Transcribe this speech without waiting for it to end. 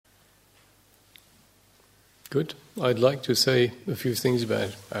Good. I'd like to say a few things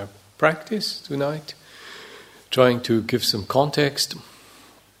about our practice tonight, trying to give some context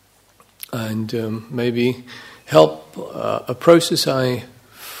and maybe help a process I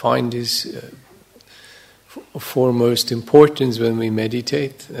find is of foremost importance when we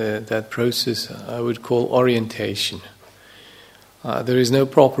meditate. That process I would call orientation. There is no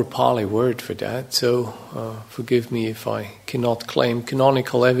proper Pali word for that, so forgive me if I cannot claim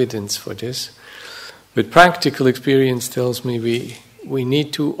canonical evidence for this. But practical experience tells me we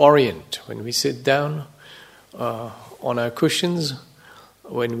need to orient. When we sit down on our cushions,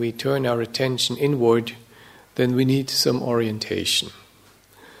 when we turn our attention inward, then we need some orientation.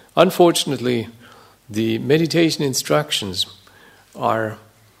 Unfortunately, the meditation instructions are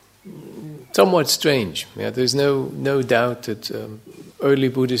somewhat strange. Yeah, there's no doubt that early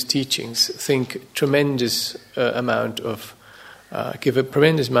Buddhist teachings give a tremendous amount of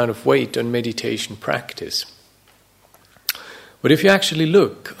weight on meditation practice. But if you actually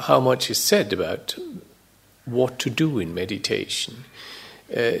look how much is said about what to do in meditation,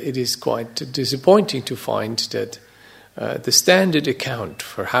 it is quite disappointing to find that the standard account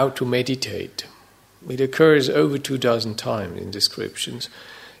for how to meditate, it occurs over 24 times in descriptions,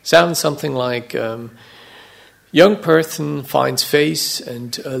 sounds something like young person finds face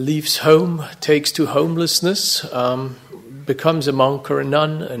and leaves home, takes to homelessness, becomes a monk or a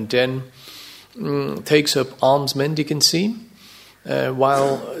nun, and then takes up alms mendicancy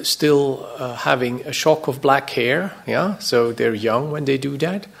while still having a shock of black hair. Yeah, so they're young when they do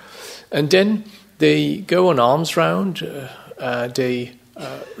that, and then they go on alms round. They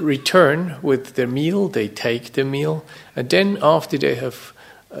return with their meal. They take their meal, and then after they have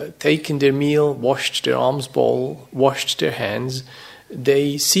taken their meal, washed their alms bowl, washed their hands,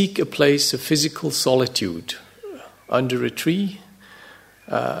 they seek a place of physical solitude. Under a tree,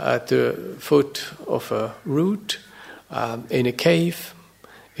 at the foot of a root, in a cave,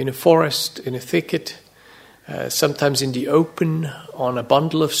 in a forest, in a thicket, sometimes in the open, on a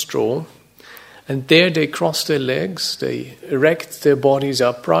bundle of straw. And there they cross their legs, they erect their bodies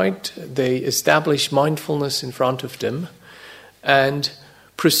upright, they establish mindfulness in front of them, and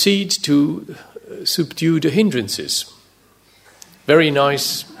proceed to subdue the hindrances. Very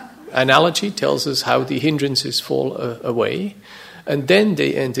nice analogy tells us how the hindrances fall away, and then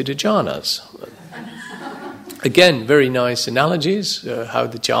they enter the jhanas. Again, very nice analogies, how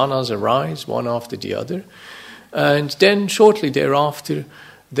the jhanas arise one after the other, and then shortly thereafter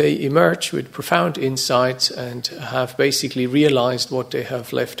they emerge with profound insights and have basically realized what they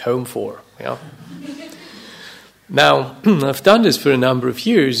have left home for. Yeah. Now, I've done this for a number of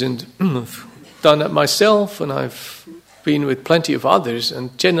years, and I've done it myself, and I've been with plenty of others,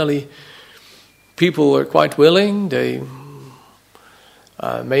 and generally people are quite willing. They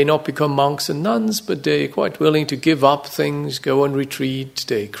may not become monks and nuns, but they're quite willing to give up things, go on retreat.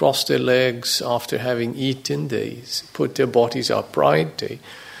 They cross their legs after having eaten. They put their bodies upright. They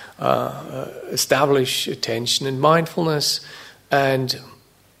establish attention and mindfulness, and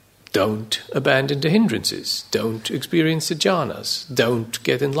don't abandon the hindrances. Don't experience the jhanas. Don't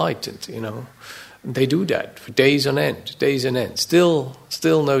get enlightened, They do that for days on end. Still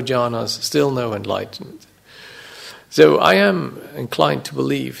no jhanas, still no enlightenment. So I am inclined to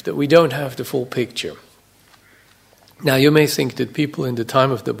believe that we don't have the full picture. Now you may think that people in the time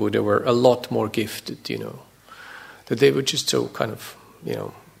of the Buddha were a lot more gifted, that they were just so kind of,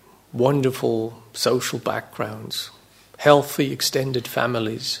 wonderful social backgrounds, healthy extended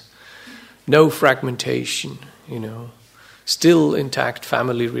families, no fragmentation, still intact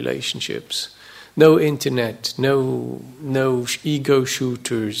family relationships. No internet, no ego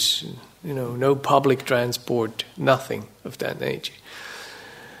shooters, no public transport, nothing of that nature.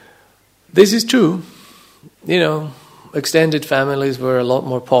 This is true. Extended families were a lot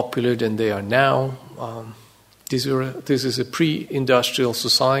more popular than they are now. This is a pre-industrial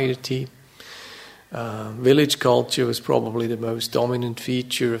society. Village culture was probably the most dominant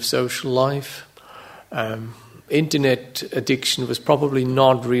feature of social life. Internet addiction was probably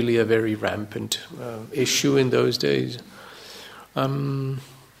not really a very rampant issue in those days.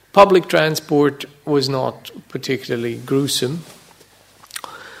 Public transport was not particularly gruesome.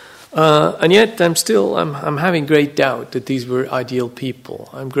 And yet I'm having great doubt that these were ideal people.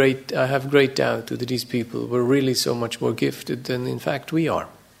 I have great doubt that these people were really so much more gifted than in fact we are.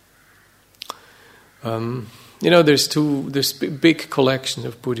 There's big collection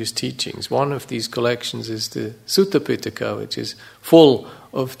of Buddhist teachings. One of these collections is the Sutta Pitaka, which is full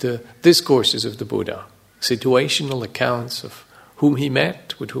of the discourses of the Buddha, situational accounts of whom he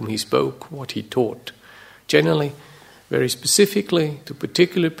met, with whom he spoke, what he taught. Generally, very specifically to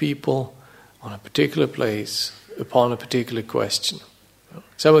particular people, on a particular place, upon a particular question.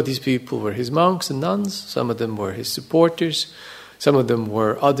 Some of these people were his monks and nuns, some of them were his supporters, some of them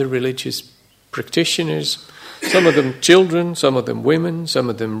were other religious practitioners, some of them children, some of them women, some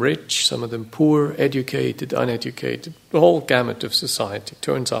of them rich, some of them poor, educated, uneducated. The whole gamut of society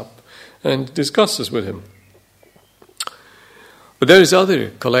turns up and discusses with him. But there's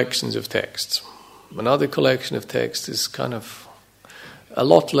other collections of texts. Another collection of texts is kind of a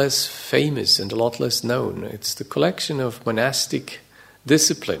lot less famous and a lot less known. It's the collection of monastic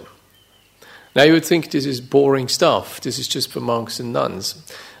discipline. Now you would think this is boring stuff. This is just for monks and nuns.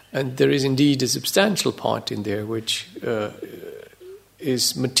 And there is indeed a substantial part in there which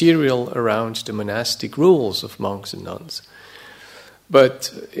is material around the monastic rules of monks and nuns.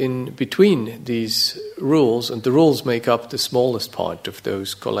 But in between these rules, and the rules make up the smallest part of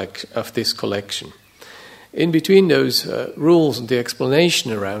this collection, in between those rules and the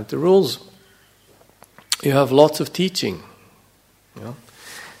explanation around the rules, you have lots of teaching.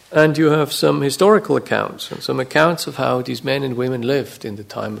 And you have some historical accounts, and some accounts of how these men and women lived in the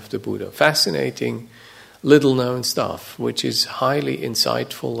time of the Buddha. Fascinating, little-known stuff, which is highly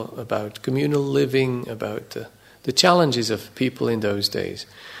insightful about communal living, about the challenges of people in those days.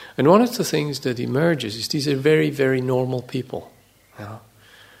 And one of the things that emerges is these are very, very normal people.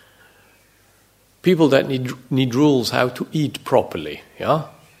 People that need rules how to eat properly,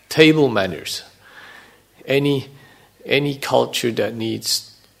 table manners. Any culture that needs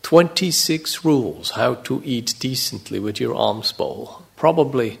 26 rules how to eat decently with your alms bowl.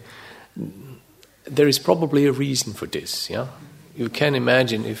 There is probably a reason for this. You can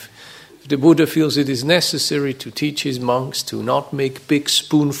imagine if the Buddha feels it is necessary to teach his monks to not make big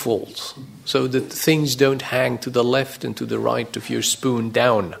spoonfuls so that things don't hang to the left and to the right of your spoon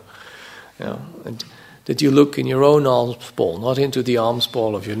down. And that you look in your own alms bowl, not into the alms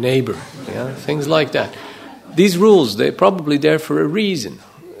bowl of your neighbor. Things like that. These rules, they're probably there for a reason.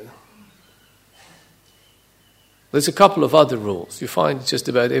 There's a couple of other rules. You find just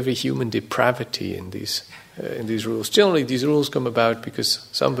about every human depravity in these rules. Generally, these rules come about because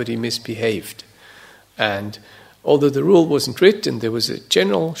somebody misbehaved. And although the rule wasn't written, there was a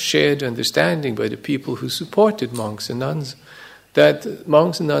general shared understanding by the people who supported monks and nuns that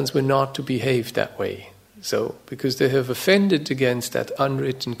monks and nuns were not to behave that way. So, because they have offended against that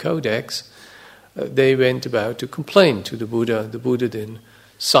unwritten codex, they went about to complain to the Buddha. The Buddha then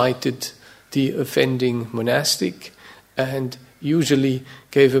cited the offending monastic and usually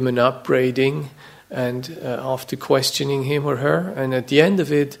gave him an upbraiding, and after questioning him or her, and at the end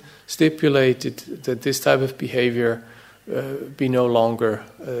of it stipulated that this type of behavior be no longer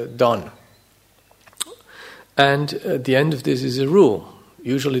done. And at the end of this is a rule.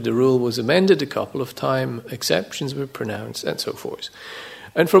 Usually the rule was amended a couple of times, exceptions were pronounced, and so forth.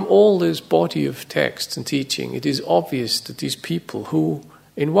 And from all this body of texts and teaching, it is obvious that these people who,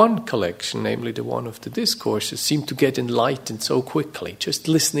 in one collection, namely the one of the discourses, seem to get enlightened so quickly, just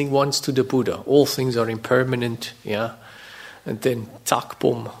listening once to the Buddha. All things are impermanent, and then, tak,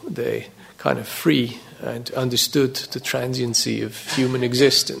 boom, they kind of free and understood the transiency of human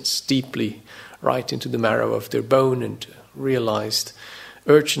existence deeply, right into the marrow of their bone, and realized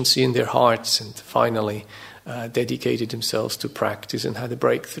urgency in their hearts, and finally dedicated themselves to practice and had a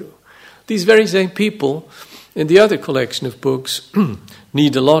breakthrough. These very same people, in the other collection of books,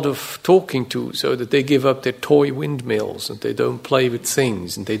 need a lot of talking to so that they give up their toy windmills and they don't play with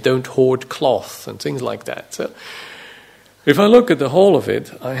things and they don't hoard cloth and things like that. So if I look at the whole of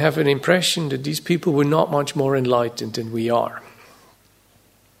it, I have an impression that these people were not much more enlightened than we are.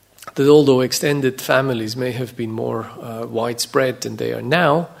 That although extended families may have been more widespread than they are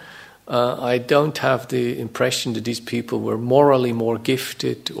now, I don't have the impression that these people were morally more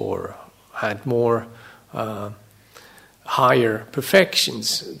gifted or had more higher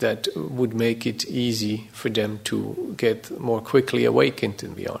perfections that would make it easy for them to get more quickly awakened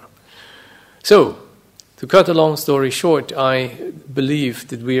than we are. So, to cut a long story short, I believe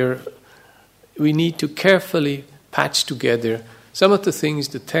that we need to carefully patch together some of the things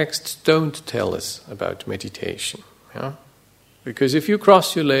the texts don't tell us about meditation. Because if you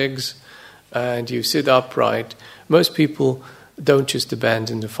cross your legs and you sit upright, most people don't just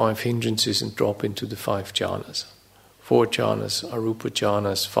abandon the 5 hindrances and drop into the 5 jhanas. 4 jhanas, arupa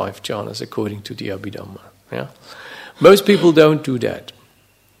jhanas, 5 jhanas according to the Abhidhamma. Most people don't do that.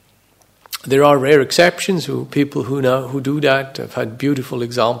 There are rare exceptions, people who do that. I've had beautiful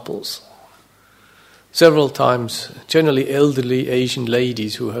examples. Several times, generally elderly Asian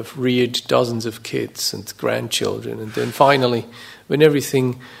ladies who have reared dozens of kids and grandchildren, and then finally, when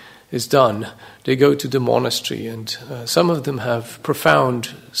everything is done, they go to the monastery, and some of them have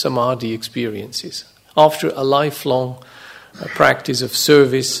profound samadhi experiences. After a lifelong practice of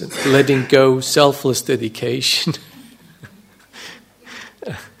service, letting go, selfless dedication,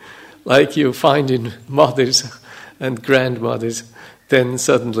 like you find in mothers and grandmothers, then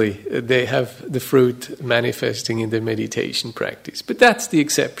suddenly they have the fruit manifesting in their meditation practice. But that's the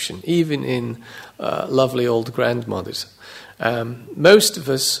exception, even in lovely old grandmothers. Most of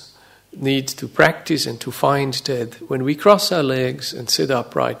us need to practice and to find that when we cross our legs and sit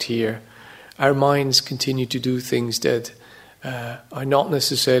upright here, our minds continue to do things that are not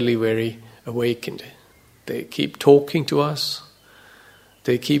necessarily very awakened. They keep talking to us.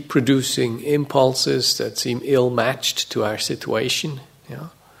 They keep producing impulses that seem ill-matched to our situation. Yeah?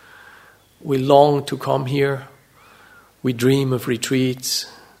 We long to come here. We dream of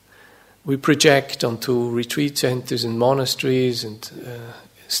retreats. We project onto retreat centers and monasteries and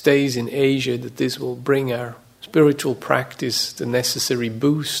stays in Asia that this will bring our spiritual practice the necessary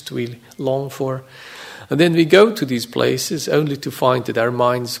boost we long for. And then we go to these places only to find that our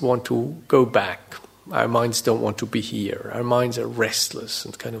minds want to go back. Our minds don't want to be here. Our minds are restless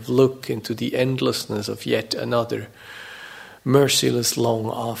and kind of look into the endlessness of yet another merciless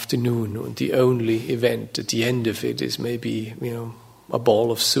long afternoon. And the only event at the end of it is maybe, a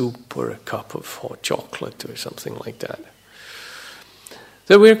bowl of soup or a cup of hot chocolate or something like that.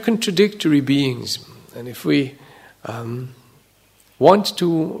 So we're contradictory beings. And if we want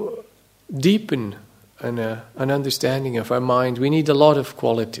to deepen an understanding of our mind, we need a lot of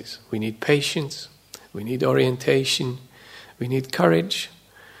qualities. We need patience. We need orientation, we need courage,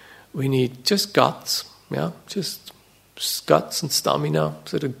 we need just guts, just guts and stamina,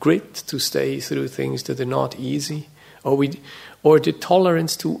 sort of grit to stay through things that are not easy, or the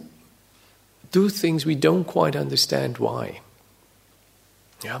tolerance to do things we don't quite understand why.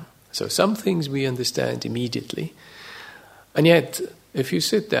 Yeah. So some things we understand immediately, and yet if you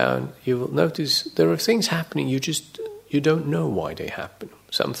sit down, you will notice there are things happening you don't know why they happen.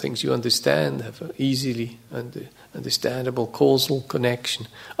 Some things you understand have an easily understandable causal connection.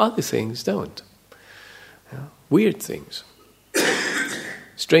 Other things don't. Weird things.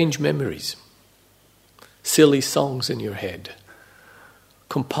 Strange memories. Silly songs in your head.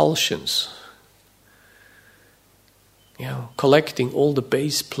 Compulsions. Collecting all the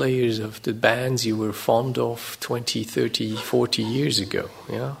bass players of the bands you were fond of 20, 30, 40 years ago.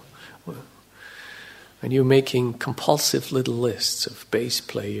 And you're making compulsive little lists of bass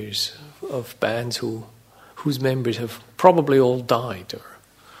players of bands whose members have probably all died.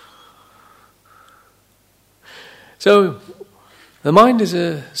 So the mind is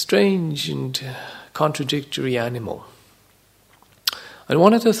a strange and contradictory animal. And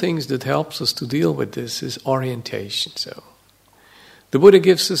one of the things that helps us to deal with this is orientation. So the Buddha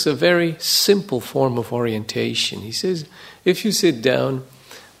gives us a very simple form of orientation. He says, if you sit down,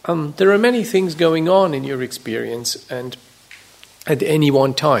 there are many things going on in your experience and at any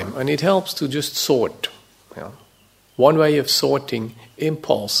one time, and it helps to just sort. One way of sorting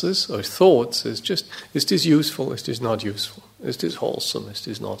impulses or thoughts is just, is this useful, is this not useful? Is this wholesome, is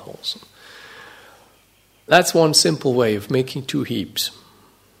this not wholesome? That's one simple way of making two heaps.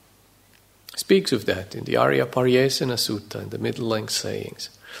 Speaks of that in the Arya Paryesana Sutta, in the middle-length sayings.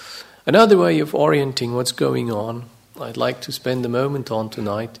 Another way of orienting what's going on, I'd like to spend a moment on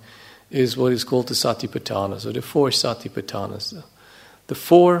tonight, is what is called the Satipatthana, so the four Satipatthanas, the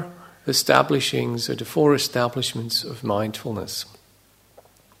four establishings or the four establishments of mindfulness.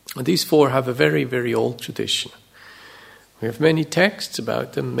 And these four have a very, very old tradition. We have many texts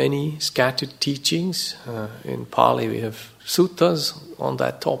about them, many scattered teachings. In Pali we have suttas on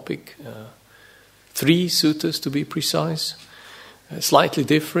that topic, 3 suttas to be precise, slightly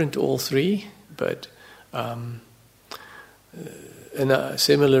different all 3, but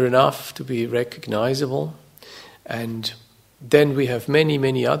similar enough to be recognizable. And then we have many,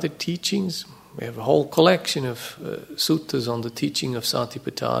 many other teachings. We have a whole collection of suttas on the teaching of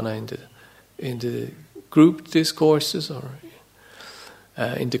Satipatthana in the group discourses or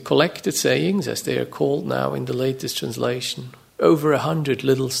in the collected sayings, as they are called now in the latest translation. Over 100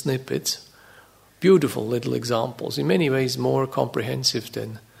 little snippets, beautiful little examples, in many ways more comprehensive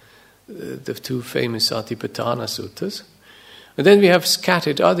than the 2 famous Satipatthana suttas. And then we have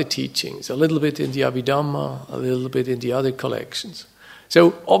scattered other teachings, a little bit in the Abhidhamma, a little bit in the other collections.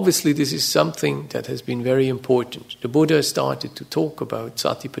 So obviously this is something that has been very important. The Buddha started to talk about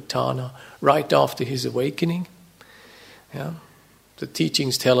Satipatthana right after his awakening. The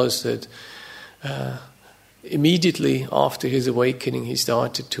teachings tell us that immediately after his awakening he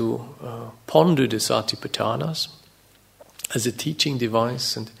started to ponder the Satipatthanas. as a teaching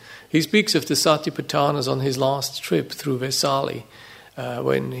device. And he speaks of the Satipatthanas on his last trip through Vesali,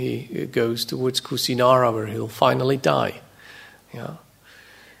 when he goes towards Kusinara, where he'll finally die. Yeah.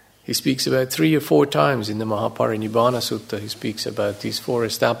 He speaks about 3 or 4 times in the Mahaparinibbana Sutta, he speaks about these 4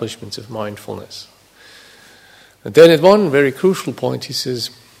 establishments of mindfulness. And then at one very crucial point he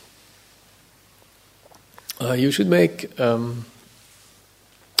says, you should make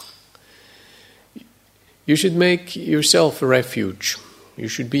yourself a refuge. You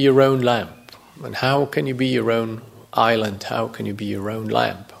should be your own lamp. And how can you be your own island? How can you be your own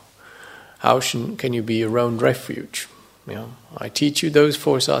lamp? How can you be your own refuge? You know, I teach you those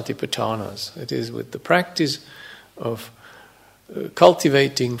 4 Satipatthanas. It is with the practice of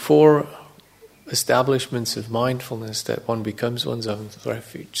cultivating 4 establishments of mindfulness that one becomes one's own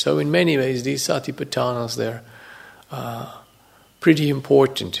refuge. So in many ways, these Satipatthanas, they're pretty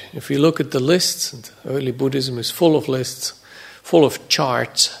important. If you look at the lists, and early Buddhism is full of lists, full of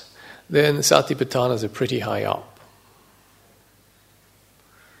charts, then the Satipatthanas are pretty high up.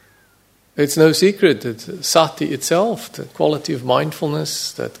 It's no secret that sati itself, the quality of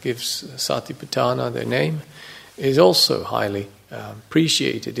mindfulness that gives Satipatthana their name, is also highly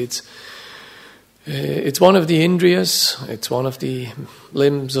appreciated. It's one of the indriyas, it's one of the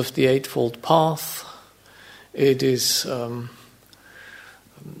limbs of the Eightfold Path. It is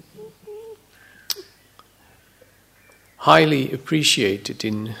highly appreciated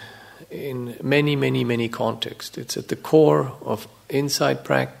in many, many, many contexts. It's at the core of insight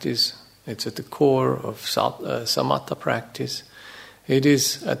practice. It's at the core of samatha practice. It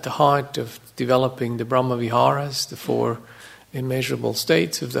is at the heart of developing the Brahma Viharas, the 4 immeasurable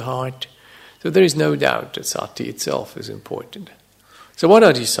states of the heart. So there is no doubt that sati itself is important. So what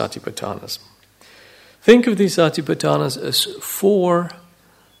are these Satipatthanas? Think of these Satipatthanas as 4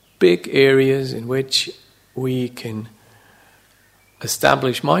 big areas in which we can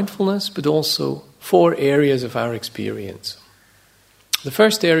establish mindfulness, but also 4 areas of our experience. The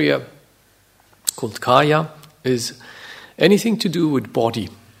first area, called Kaya, is anything to do with body.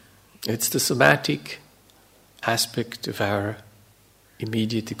 It's the somatic aspect of our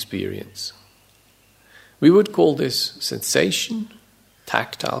immediate experience. We would call this sensation,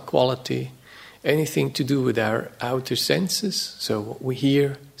 tactile quality, anything to do with our outer senses, so what we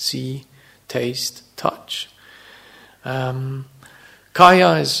hear, see, taste, touch.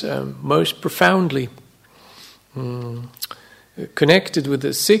 Kaya is most profoundly connected with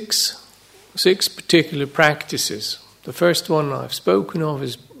the six particular practices. The first one I've spoken of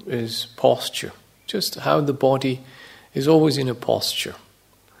is posture, just how the body is always in a posture.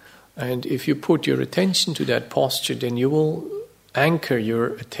 And if you put your attention to that posture, then you will anchor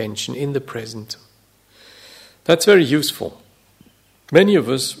your attention in the present. That's very useful. Many of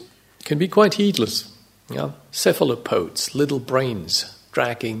us can be quite heedless, cephalopods, little brains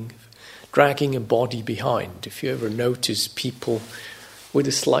dragging a body behind. If you ever notice people with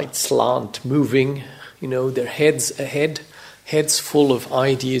a slight slant moving, their heads ahead, heads full of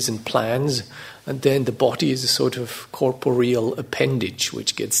ideas and plans, and then the body is a sort of corporeal appendage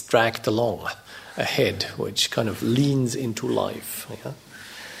which gets dragged along ahead, which kind of leans into life. Yeah?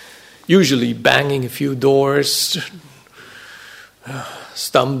 Usually banging a few doors,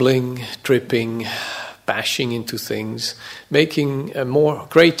 stumbling, tripping, bashing into things, making a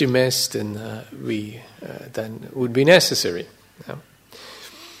greater mess than would be necessary. Yeah?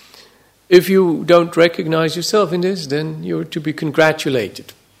 If you don't recognize yourself in this, then you're to be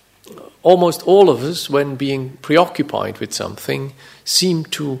congratulated. Almost all of us, when being preoccupied with something, seem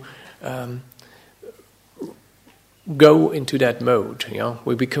to go into that mode.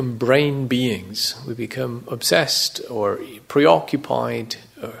 We become brain beings. We become obsessed or preoccupied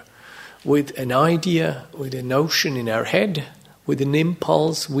with an idea, with a notion in our head, with an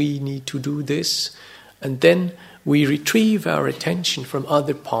impulse, we need to do this, and then we retrieve our attention from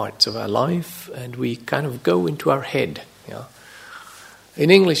other parts of our life and we kind of go into our head. Yeah?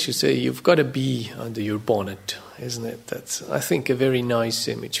 In English you say you've got a bee under your bonnet, isn't it? That's, I think, a very nice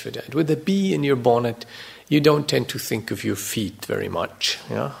image for that. With a bee in your bonnet, you don't tend to think of your feet very much.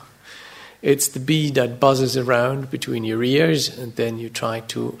 Yeah? It's the bee that buzzes around between your ears and then you try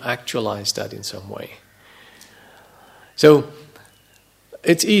to actualize that in some way. So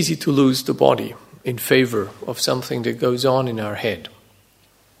it's easy to lose the body in favor of something that goes on in our head.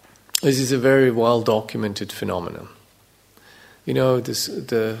 This is a very well documented phenomenon.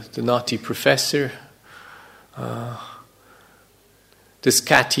 The nutty professor, the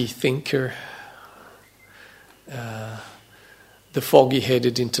scatty thinker, the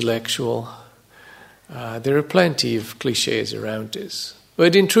foggy-headed intellectual. There are plenty of cliches around this.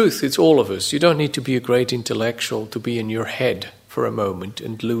 But in truth, it's all of us. You don't need to be a great intellectual to be in your head for a moment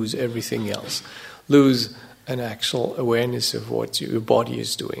and lose everything else. Lose an actual awareness of what your body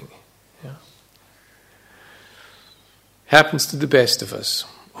is doing. Yeah. Happens to the best of us.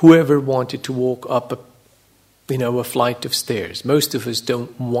 Whoever wanted to walk up a flight of stairs. Most of us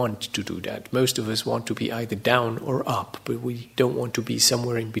don't want to do that. Most of us want to be either down or up, but we don't want to be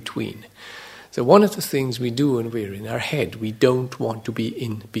somewhere in between. So one of the things we do when we're in our head, we don't want to be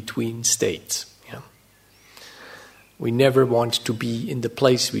in between states. Yeah? We never want to be in the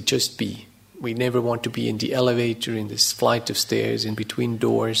place we just be. We never want to be in the elevator, in this flight of stairs, in between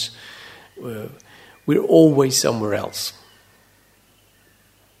doors. We're always somewhere else.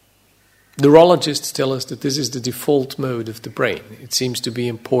 Neurologists tell us that this is the default mode of the brain. It seems to be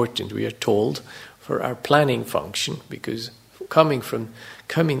important, we are told, for our planning function, because coming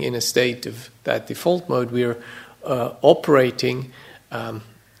in a state of that default mode, we are operating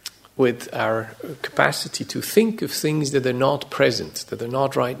with our capacity to think of things that are not present, that are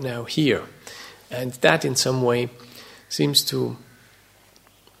not right now here. And that in some way seems to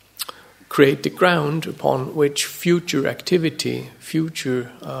create the ground upon which future activity,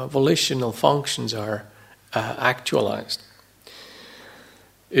 future volitional functions are actualized.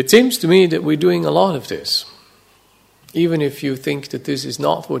 It seems to me that we're doing a lot of this. Even if you think that this is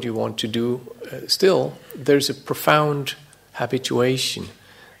not what you want to do, still there's a profound habituation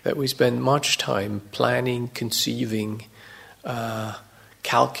that we spend much time planning, conceiving,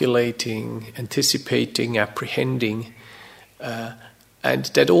 calculating, anticipating, apprehending, and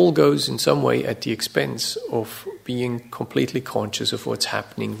that all goes in some way at the expense of being completely conscious of what's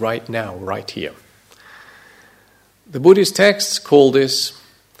happening right now, right here. The Buddhist texts call this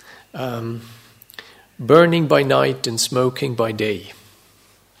burning by night and smoking by day.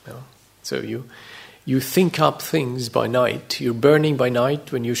 So you think up things by night. You're burning by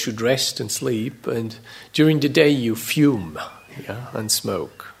night when you should rest and sleep, and during the day you fume and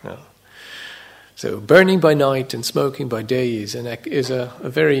smoke. So burning by night and smoking by day is a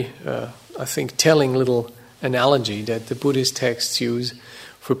very, I think, telling little analogy that the Buddhist texts use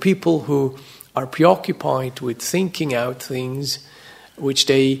for people who are preoccupied with thinking out things which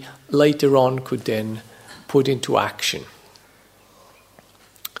they later on could then put into action.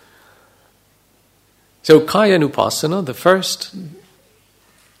 So Kayanupassana, the first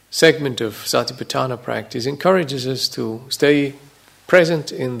segment of Satipatthana practice, encourages us to stay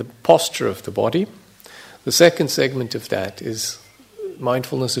present in the posture of the body. The second segment of that is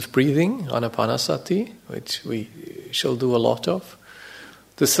mindfulness of breathing, anapanasati, which we shall do a lot of.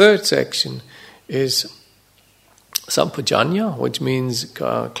 The third section is sampajanya, which means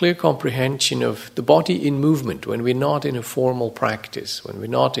clear comprehension of the body in movement when we're not in a formal practice, when we're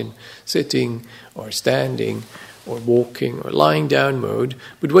not in sitting or standing or walking or lying down mode,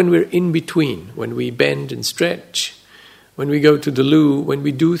 but when we're in between, when we bend and stretch, when we go to the loo, when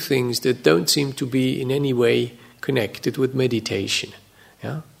we do things that don't seem to be in any way connected with meditation.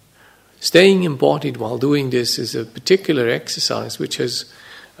 Yeah? Staying embodied while doing this is a particular exercise which is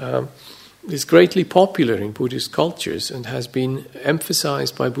greatly popular in Buddhist cultures and has been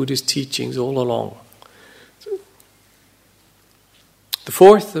emphasized by Buddhist teachings all along. The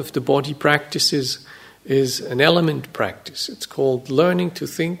fourth of the body practices is an element practice. It's called learning to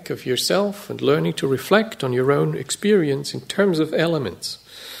think of yourself and learning to reflect on your own experience in terms of elements.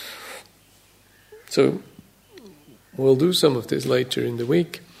 So we'll do some of this later in the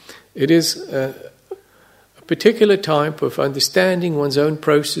week. It is a particular type of understanding one's own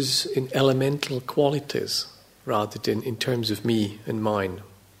process in elemental qualities rather than in terms of me and mine.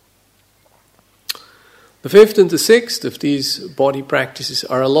 The fifth and the sixth of these body practices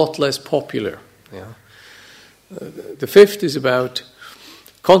are a lot less popular. Yeah. The fifth is about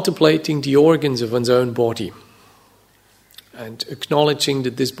contemplating the organs of one's own body and acknowledging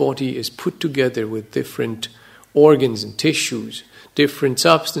that this body is put together with different organs and tissues, different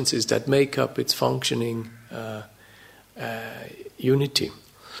substances that make up its functioning unity.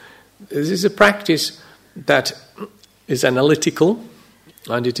 This is a practice that is analytical,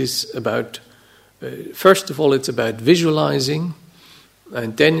 and it is about, first of all, it's about visualizing,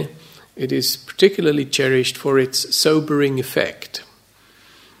 and then it is particularly cherished for its sobering effect.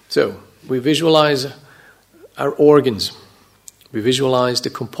 So, we visualize our organs. We visualize the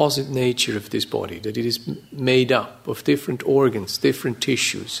composite nature of this body, that it is made up of different organs, different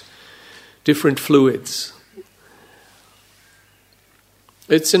tissues, different fluids.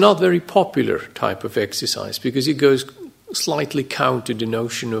 It's a not very popular type of exercise because it goes slightly counter the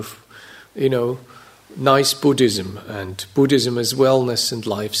notion of, nice Buddhism and Buddhism as wellness and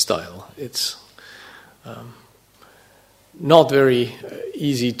lifestyle. It's not very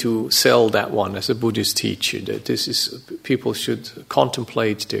easy to sell that one as a Buddhist teacher, that people should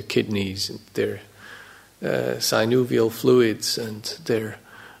contemplate their kidneys and their synovial fluids and their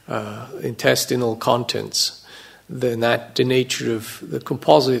intestinal contents, the nature of the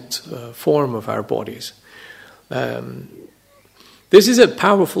composite form of our bodies. This is a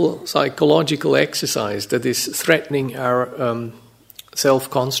powerful psychological exercise that is threatening our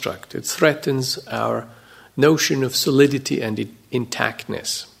self-construct. It threatens our notion of solidity and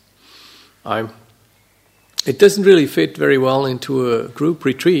intactness. It doesn't really fit very well into a group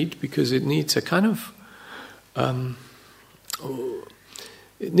retreat because it needs a kind of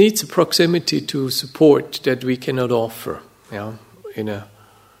it needs a proximity to support that we cannot offer. In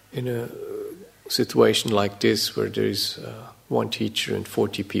a situation like this where there is one teacher and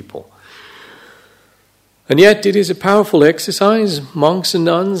 40 people. And yet it is a powerful exercise. Monks and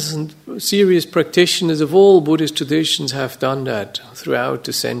nuns and serious practitioners of all Buddhist traditions have done that throughout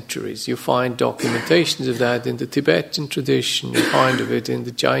the centuries. You find documentations of that in the Tibetan tradition, you find of it in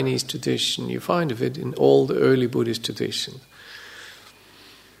the Chinese tradition, you find of it in all the early Buddhist traditions.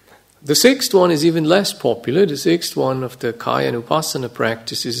 The sixth one is even less popular. The sixth one of the Kaya and Upasana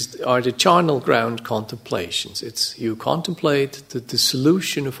practices are the charnel ground contemplations. It's you contemplate the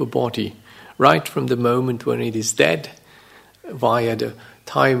dissolution of a body right from the moment when it is dead, via the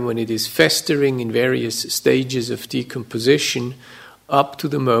time when it is festering in various stages of decomposition, up to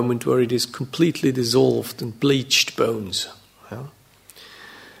the moment where it is completely dissolved and bleached bones.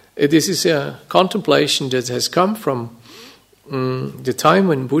 This is a contemplation that has come from the time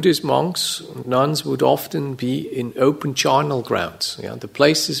when Buddhist monks and nuns would often be in open charnel grounds, the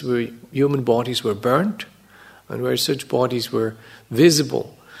places where human bodies were burnt and where such bodies were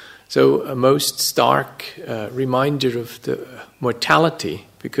visible. So a most stark reminder of the mortality,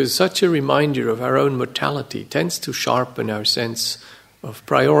 because such a reminder of our own mortality tends to sharpen our sense of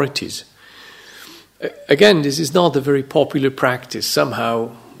priorities. Again, this is not a very popular practice.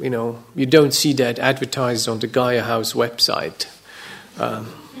 Somehow, you don't see that advertised on the Gaia House website,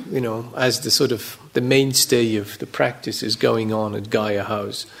 as the sort of the mainstay of the practices going on at Gaia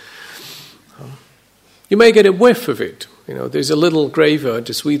House. You may get a whiff of it. There's a little graveyard,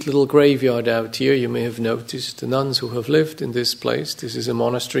 a sweet little graveyard out here. You may have noticed the nuns who have lived in this place. This is a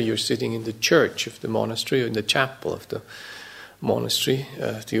monastery. You're sitting in the church of the monastery, or in the chapel of the monastery.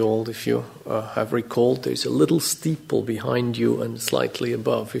 If you have recalled, there's a little steeple behind you and slightly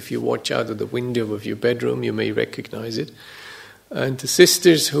above. If you watch out of the window of your bedroom, you may recognize it. And the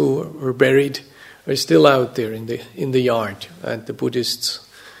sisters who were buried are still out there in the yard. And the Buddhists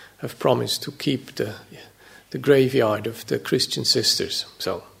have promised to keep the graveyard of the Christian sisters.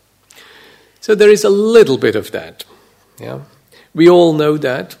 So there is a little bit of that. We all know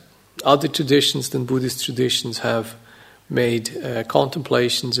that. Other traditions than Buddhist traditions have made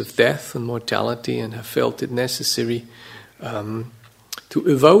contemplations of death and mortality and have felt it necessary to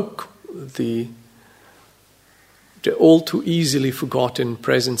evoke the all too easily forgotten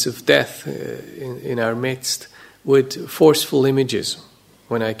presence of death in our midst with forceful images.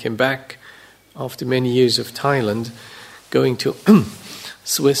 When I came back after many years of Thailand, going to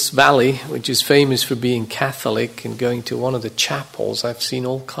Swiss Valley, which is famous for being Catholic, and going to one of the chapels, I've seen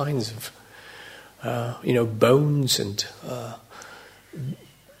all kinds of bones and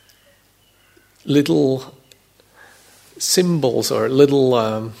little symbols or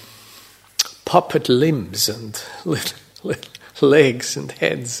little puppet limbs and little legs and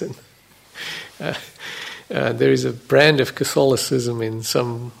heads. And there is a brand of Catholicism in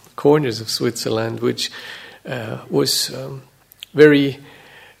some corners of Switzerland which was very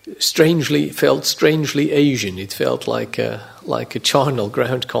felt strangely Asian. It felt like a charnel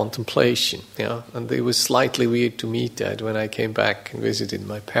ground contemplation, and it was slightly weird to meet that when I came back and visited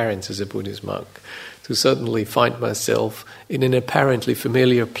my parents as a Buddhist monk, to suddenly find myself in an apparently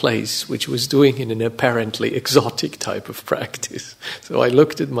familiar place which was doing in an apparently exotic type of practice. So I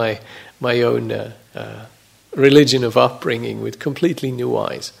looked at my own religion of upbringing with completely new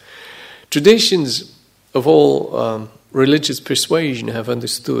eyes. Traditions of all religious persuasion have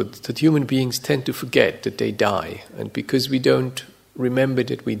understood that human beings tend to forget that they die, and because we don't remember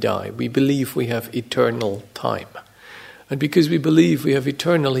that we die, we believe we have eternal time. And because we believe we have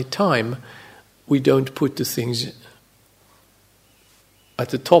eternally time, we don't put the things at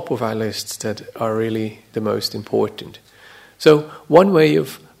the top of our lists that are really the most important. So one way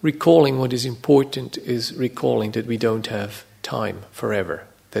of recalling what is important is recalling that we don't have time forever,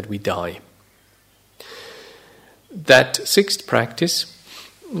 that we die. That sixth practice,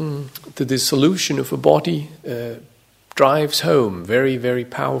 the dissolution of a body, drives home very, very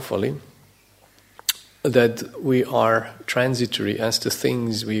powerfully that we are transitory as to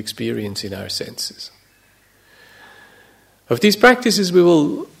things we experience in our senses. Of these practices, we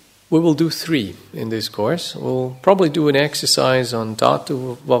will do 3 in this course. We'll probably do an exercise on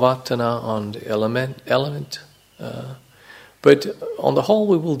Dhatu Vavatana, on the element. But on the whole,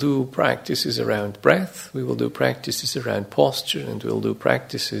 we will do practices around breath, we will do practices around posture, and we'll do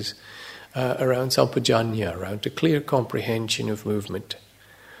practices around Sampajanya, around the clear comprehension of movement.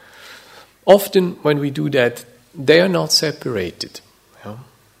 Often when we do that, they are not separated.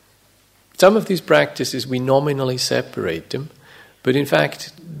 Some of these practices, we nominally separate them, but in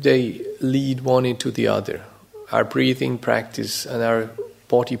fact, they lead one into the other. Our breathing practice and our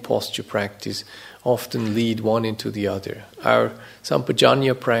body posture practice often lead one into the other. Our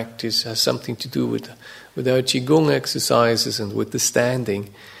Sampajanya practice has something to do with our Qigong exercises and with the standing,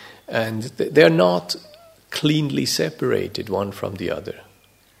 and they're not cleanly separated one from the other.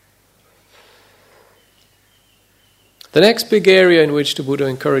 The next big area in which the Buddha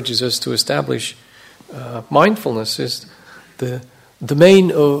encourages us to establish mindfulness is the main,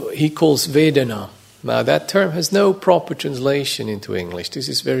 he calls Vedana. Now that term has no proper translation into English. This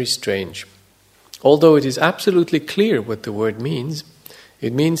is very strange. Although it is absolutely clear what the word means,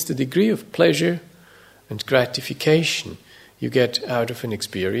 it means the degree of pleasure and gratification you get out of an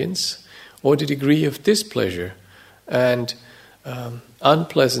experience, or the degree of displeasure and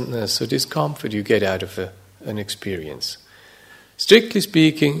unpleasantness or discomfort you get out of an experience. Strictly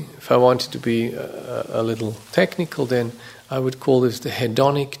speaking, if I wanted to be a little technical, then I would call this the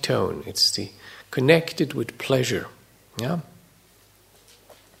hedonic tone. It's the connected with pleasure. Yeah.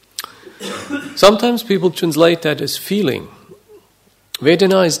 Sometimes people translate that as feeling.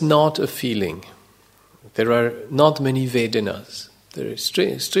 Vedana is not a feeling. There are not many Vedanas.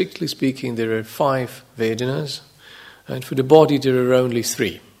 Strictly speaking, there are 5 Vedanas, and for the body there are only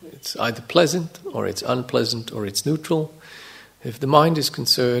 3. It's either pleasant, or it's unpleasant, or it's neutral. If the mind is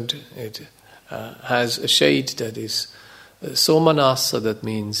concerned, it has a shade that is somanasa, that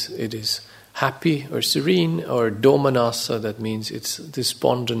means it is happy or serene, or domanasa, that means it's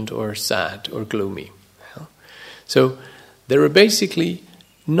despondent or sad or gloomy. So there are basically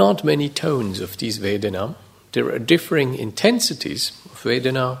not many tones of these Vedana. There are differing intensities of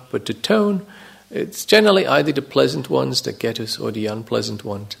Vedana, but the tone, it's generally either the pleasant ones that get us or the unpleasant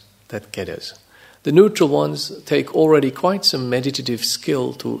ones that get us. The neutral ones take already quite some meditative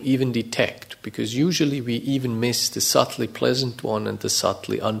skill to even detect, because usually we even miss the subtly pleasant one and the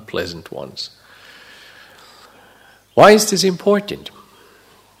subtly unpleasant ones. Why is this important?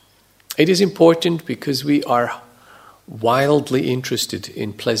 It is important because we are wildly interested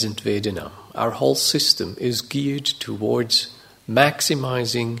in pleasant Vedana. Our whole system is geared towards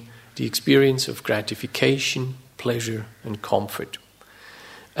maximizing the experience of gratification, pleasure, and comfort,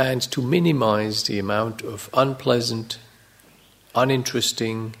 and to minimize the amount of unpleasant,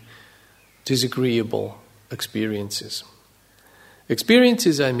 uninteresting, disagreeable experiences.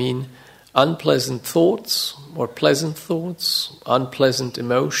 Experiences, I mean, unpleasant thoughts or pleasant thoughts, unpleasant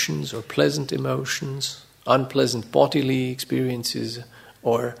emotions or pleasant emotions, unpleasant bodily experiences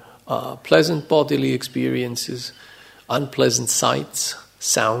or pleasant bodily experiences, unpleasant sights,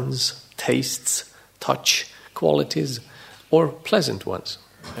 sounds, tastes, touch qualities, or pleasant ones.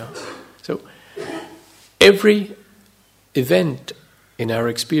 Yeah. So every event in our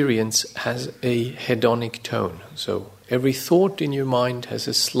experience has a hedonic tone. So every thought in your mind has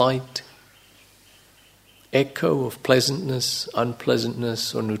a slight echo of pleasantness,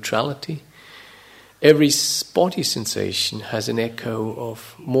 unpleasantness, or neutrality. Every body sensation has an echo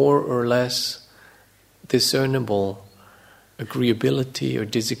of more or less discernible agreeability or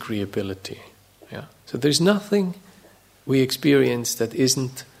disagreeability. Yeah. So there's nothing we experience that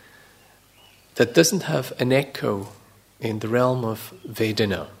doesn't have an echo in the realm of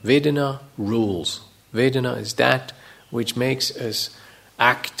Vedana. Vedana rules. Vedana is that which makes us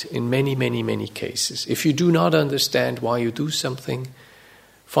act in many, many, many cases. If you do not understand why you do something,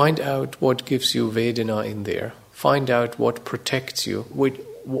 find out what gives you Vedana in there. Find out what protects you,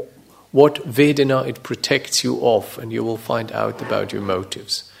 what Vedana it protects you of, and you will find out about your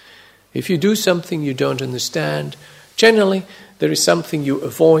motives. If you do something you don't understand, generally there is something you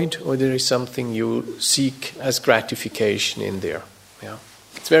avoid or there is something you seek as gratification in there. Yeah?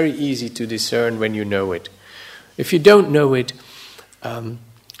 It's very easy to discern when you know it. If you don't know it,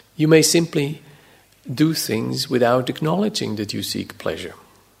 you may simply do things without acknowledging that you seek pleasure.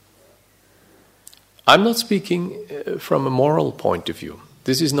 I'm not speaking from a moral point of view.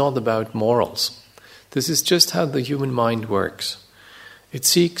 This is not about morals. This is just how the human mind works. It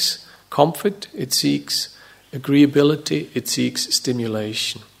seeks comfort, it seeks agreeability, it seeks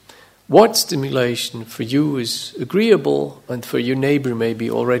stimulation. what stimulation for you is agreeable and for your neighbor may be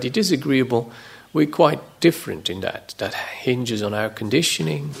already disagreeable, we're quite different in that. That hinges on our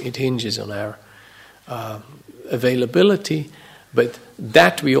conditioning, it hinges on our availability, but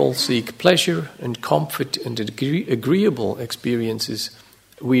that we all seek pleasure and comfort and agreeable experiences,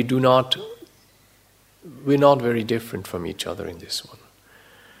 we're not very different from each other in this one.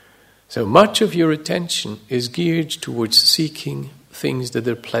 So much of your attention is geared towards seeking things that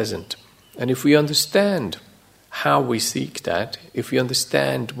are pleasant. And if we understand how we seek that, if we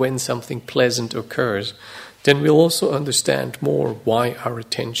understand when something pleasant occurs, then we'll also understand more why our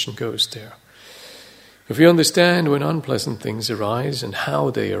attention goes there. If we understand when unpleasant things arise and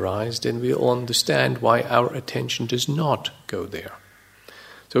how they arise, then we'll understand why our attention does not go there.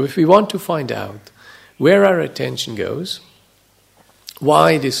 So if we want to find out where our attention goes,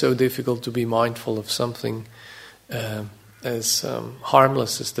 why it is so difficult to be mindful of something as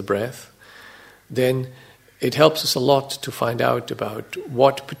harmless as the breath, then it helps us a lot to find out about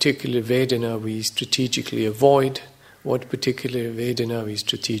what particular Vedana we strategically avoid, what particular Vedana we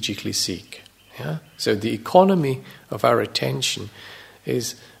strategically seek. Yeah? So the economy of our attention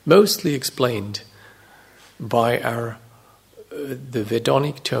is mostly explained by the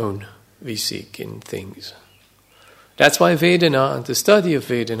Vedanic tone we seek in things. That's why Vedana and the study of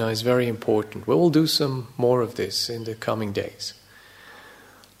Vedana is very important. We will do some more of this in the coming days.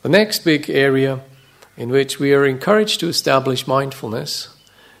 The next big area in which we are encouraged to establish mindfulness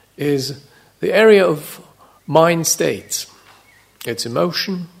is the area of mind states. It's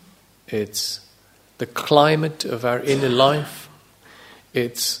emotion, it's the climate of our inner life,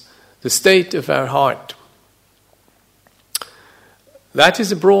 it's the state of our heart. That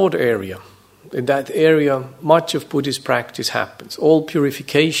is a broad area. In that area, much of Buddhist practice happens. All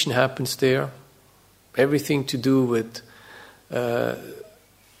purification happens there. Everything to do with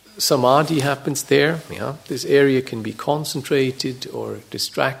samadhi happens there. Yeah? This area can be concentrated or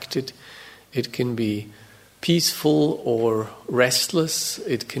distracted. It can be peaceful or restless.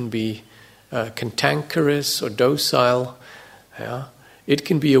 It can be cantankerous or docile. Yeah? It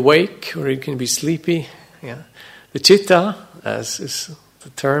can be awake or it can be sleepy. Yeah? The citta, as is the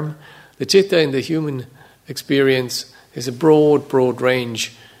term, the citta in the human experience is a broad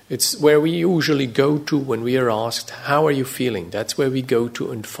range. It's where we usually go to when we are asked, how are you feeling? That's where we go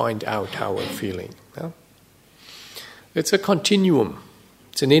to and find out how we're feeling. Yeah? It's a continuum.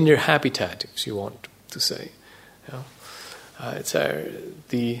 It's an inner habitat, if you want to say. Yeah? It's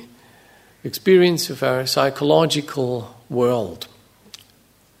the experience of our psychological world.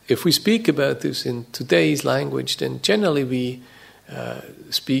 If we speak about this in today's language, then generally we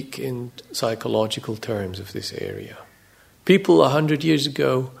speak in psychological terms of this area. People 100 years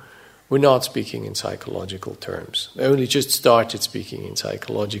ago were not speaking in psychological terms. They only just started speaking in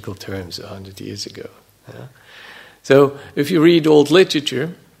psychological terms 100 years ago. Yeah? So if you read old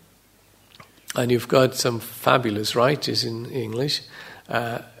literature, and you've got some fabulous writers in English,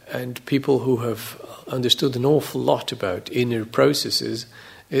 and people who have understood an awful lot about inner processes,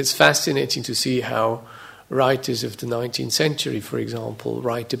 it's fascinating to see how writers of the 19th century, for example,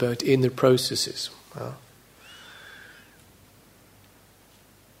 write about inner processes.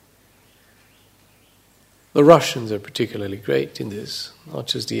 The Russians are particularly great in this, not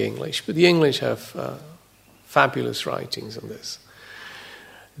just the English, but the English have fabulous writings on this.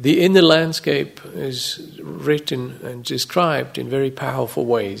 The inner landscape is written and described in very powerful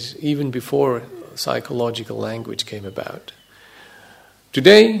ways, even before psychological language came about.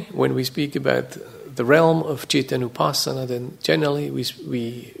 Today, when we speak about the realm of Cittanupassana, then generally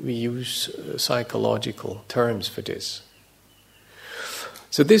we use psychological terms for this.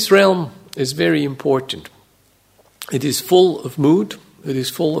 So this realm is very important. It is full of mood, it is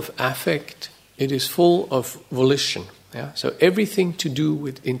full of affect, it is full of volition. Yeah? So everything to do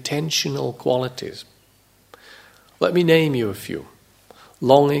with intentional qualities. Let me name you a few.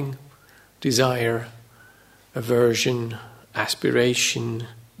 Longing, desire, aversion, aspiration,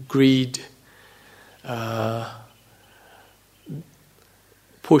 greed,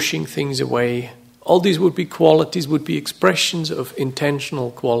 pushing things away. All these would be qualities, would be expressions of intentional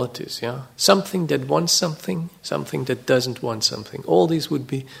qualities. Yeah, something that wants something, something that doesn't want something. All these would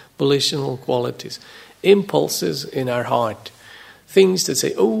be volitional qualities, impulses in our heart, things that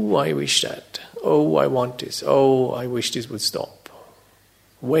say, "Oh, I wish that. Oh, I want this. Oh, I wish this would stop.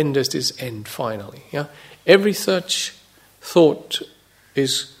 When does this end finally?" Yeah, every such thought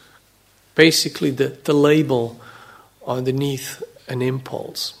is basically the label underneath an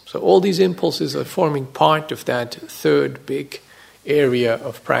impulse. So all these impulses are forming part of that third big area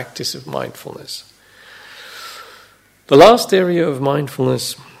of practice of mindfulness. The last area of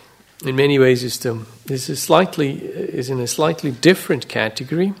mindfulness in many ways is in a slightly different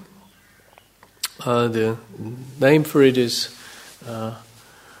category. The name for it is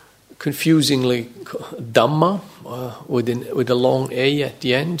confusingly Dhamma, with a long A at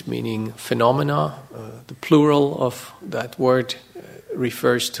the end, meaning phenomena. The plural of that word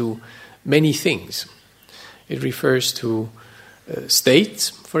refers to many things. It refers to states,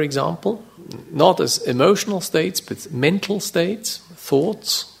 for example, not as emotional states, but mental states,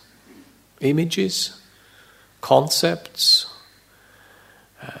 thoughts, images, concepts,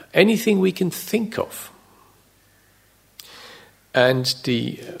 anything we can think of. And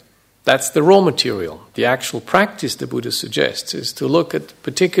that's the raw material. The actual practice the Buddha suggests is to look at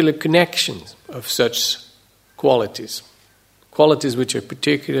particular connections of such qualities which are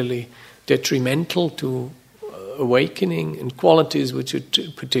particularly detrimental to awakening and qualities which are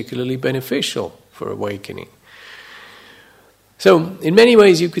particularly beneficial for awakening. So, in many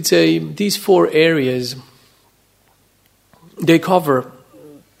ways you could say these 4 areas, they cover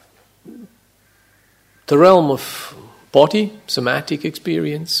the realm of body, somatic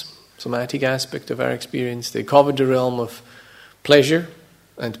experience, somatic aspect of our experience. They cover the realm of pleasure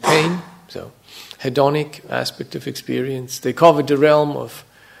and pain, so hedonic aspect of experience. They cover the realm of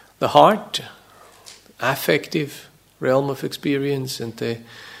the heart, affective realm of experience, and they,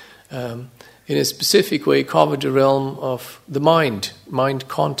 in a specific way, cover the realm of the mind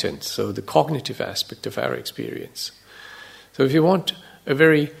content, so the cognitive aspect of our experience. So if you want a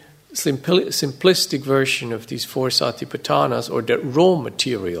very simplistic version of these 4 Satipatthanas, or the raw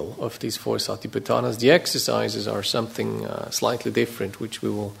material of these 4 Satipatthanas, the exercises are something slightly different, which we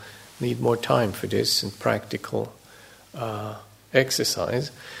will need more time for this and practical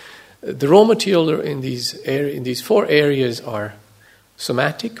exercise. The raw material in these 4 areas are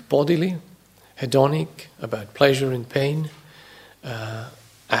somatic, bodily, hedonic, about pleasure and pain,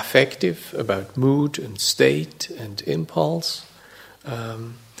 affective, about mood and state and impulse,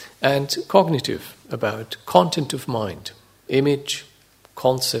 and cognitive, about content of mind, image,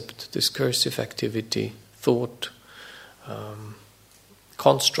 concept, discursive activity, thought,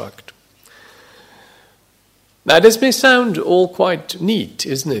 construct. Now, this may sound all quite neat,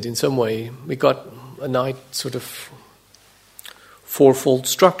 isn't it, in some way? We got a nice sort of 4-fold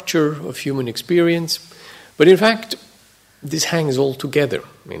structure of human experience, but in fact, this hangs all together,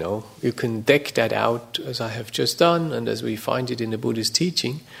 you know. You can deck that out, as I have just done, and as we find it in the Buddha's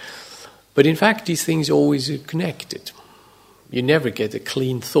teaching, but in fact, these things always are connected. You never get a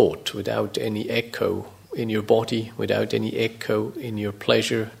clean thought without any echo in your body, without any echo in your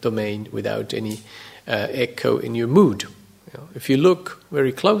pleasure domain, without any echo in your mood. You know, if you look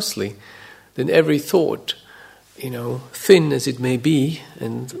very closely, then every thought, you know, thin as it may be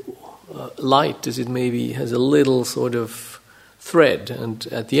and light as it may be, has a little sort of thread, and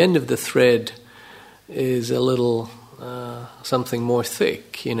at the end of the thread is a little something more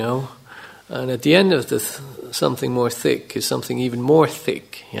thick, you know, and at the end of the something more thick is something even more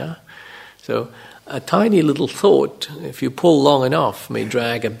thick, yeah? So a tiny little thought, if you pull long enough, may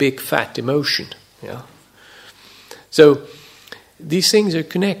drag a big fat emotion. Yeah. So these things are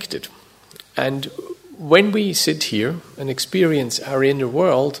connected, and when we sit here and experience our inner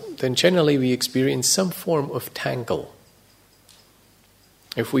world, then generally we experience some form of tangle.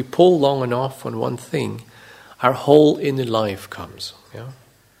 If we pull long enough on one thing, our whole inner life comes. Yeah.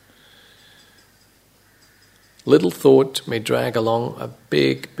 Little thought may drag along a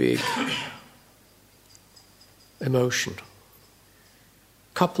big emotion.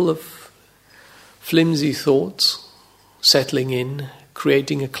 Couple of flimsy thoughts settling in,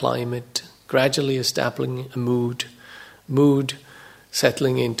 creating a climate, gradually establishing a mood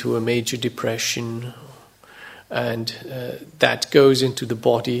settling into a major depression, and that goes into the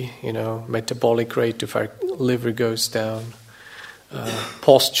body, you know, metabolic rate of our liver goes down,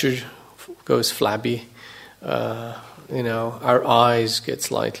 posture goes flabby, you know, our eyes get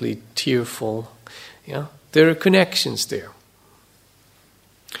slightly tearful. Yeah, there are connections there.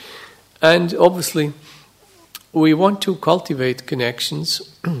 And obviously, we want to cultivate connections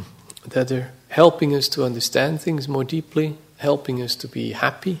that are helping us to understand things more deeply, helping us to be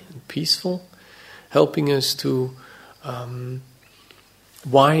happy and peaceful, helping us to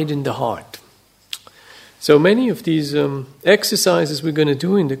widen the heart. So many of these exercises we're going to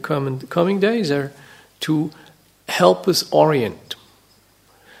do in the coming days are to help us orient.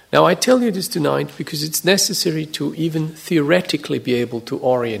 Now, I tell you this tonight because it's necessary to even theoretically be able to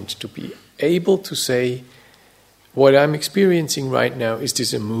orient, to be able to say, what I'm experiencing right now, is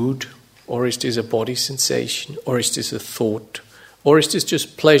this a mood, or is this a body sensation, or is this a thought, or is this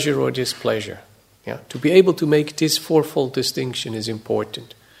just pleasure or displeasure? Yeah, to be able to make this 4-fold distinction is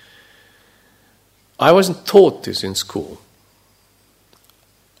important. I wasn't taught this in school.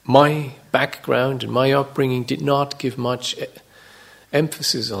 My background and my upbringing did not give much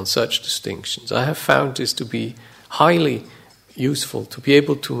emphasis on such distinctions. I have found this to be highly useful to be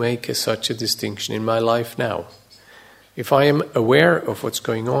able to make such a distinction in my life now. If I am aware of what's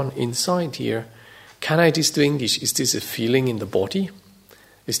going on inside here, can I distinguish, is this a feeling in the body?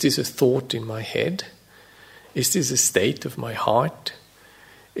 Is this a thought in my head? Is this a state of my heart?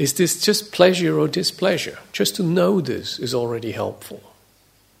 Is this just pleasure or displeasure? Just to know this is already helpful.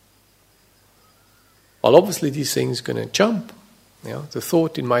 Well, obviously these things are going to jump. The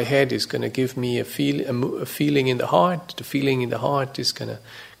thought in my head is going to give me a feeling in the heart. The feeling in the heart is going to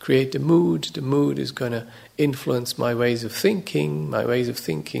create a mood. The mood is going to influence my ways of thinking. My ways of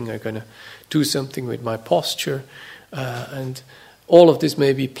thinking are going to do something with my posture. And all of this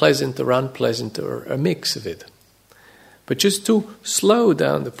may be pleasant or unpleasant or a mix of it. But just to slow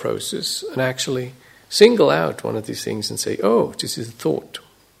down the process and actually single out one of these things and say, oh, this is a thought.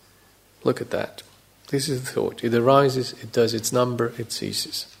 Look at that. This is the thought. It arises, it does its number, it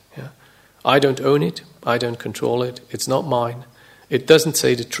ceases. Yeah? I don't own it, I don't control it, it's not mine. It doesn't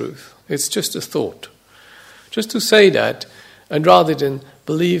say the truth. It's just a thought. Just to say that, and rather than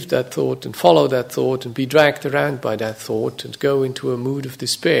believe that thought and follow that thought and be dragged around by that thought and go into a mood of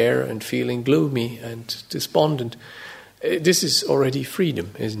despair and feeling gloomy and despondent, this is already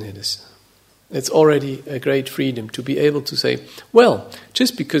freedom, isn't it? It's already a great freedom to be able to say, well,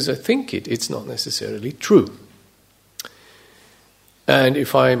 just because I think it, it's not necessarily true. And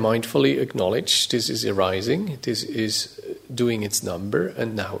if I mindfully acknowledge this is arising, this is doing its number,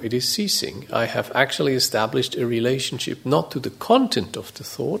 and now it is ceasing, I have actually established a relationship not to the content of the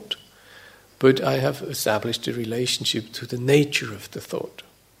thought, but I have established a relationship to the nature of the thought.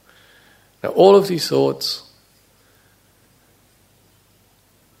 Now all of these thoughts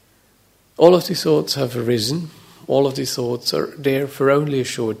have arisen, all of these thoughts are there for only a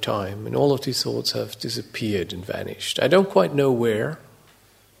short time, and all of these thoughts have disappeared and vanished. I don't quite know where.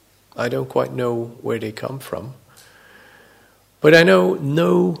 I don't quite know where they come from. But I know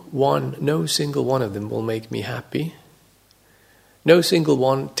no single one of them will make me happy. No single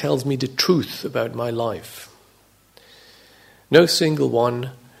one tells me the truth about my life. No single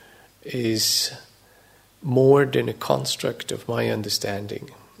one is more than a construct of my understanding.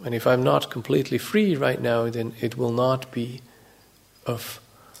 And if I'm not completely free right now, then it will not be of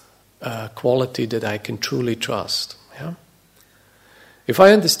quality that I can truly trust. Yeah? If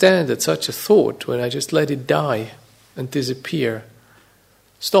I understand that such a thought, when I just let it die and disappear,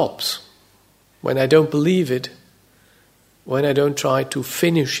 stops, when I don't believe it, when I don't try to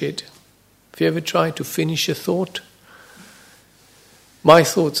finish it. Have you ever tried to finish a thought? My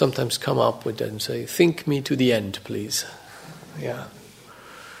thoughts sometimes come up with that and say, think me to the end, please. Yeah.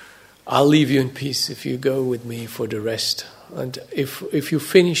 I'll leave you in peace if you go with me for the rest. And if you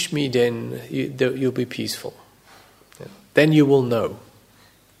finish me, then you'll be peaceful. Yeah. Then you will know.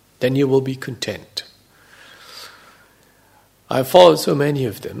 Then you will be content. I've followed so many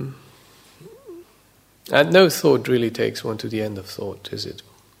of them. And no thought really takes one to the end of thought, is it?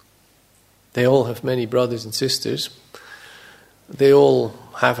 They all have many brothers and sisters. They all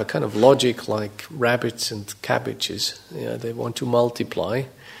have a kind of logic like rabbits and cabbages. Yeah, they want to multiply.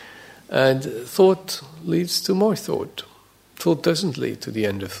 And thought leads to more thought. Thought doesn't lead to the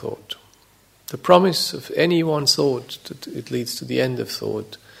end of thought. The promise of any one thought that it leads to the end of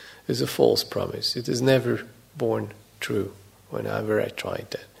thought is a false promise. It is never borne true whenever I tried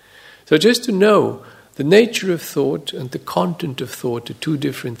that. So just to know the nature of thought and the content of thought are two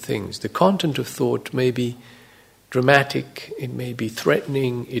different things. The content of thought may be dramatic, it may be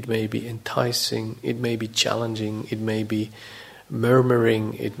threatening, it may be enticing, it may be challenging, it may be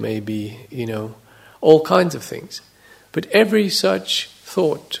murmuring, it may be, all kinds of things. But every such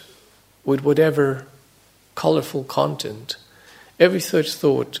thought, with whatever colorful content, every such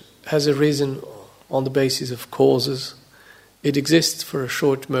thought has arisen on the basis of causes. It exists for a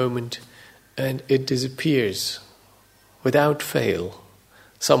short moment and it disappears without fail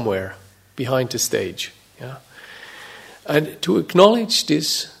somewhere behind the stage. Yeah? And to acknowledge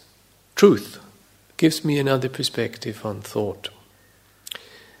this truth gives me another perspective on thought.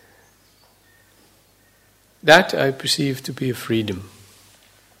 That I perceive to be a freedom.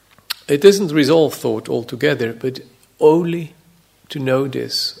 It doesn't resolve thought altogether, but only to know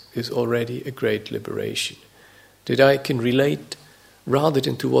this is already a great liberation. That I can relate rather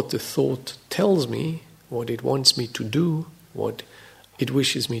than to what the thought tells me, what it wants me to do, what it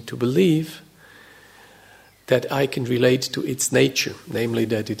wishes me to believe, that I can relate to its nature, namely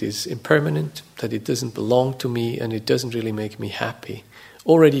that it is impermanent, that it doesn't belong to me and it doesn't really make me happy.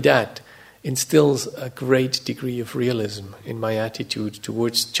 Already that instills a great degree of realism in my attitude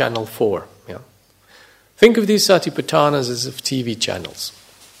towards channel 4. Yeah. Think of these Satipatthanas as of TV channels.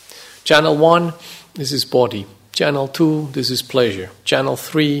 Channel 1, this is body. Channel 2, this is pleasure. Channel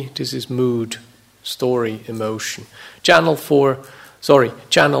 3, this is mood, story, emotion. Channel 4,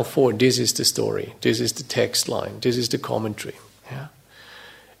 this is the story. This is the text line. This is the commentary. Yeah.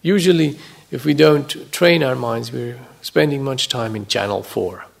 Usually, if we don't train our minds, we're spending much time in channel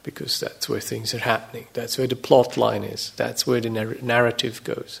 4 because that's where things are happening. That's where the plot line is. That's where the narrative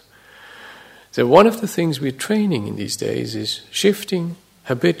goes. So one of the things we're training in these days is shifting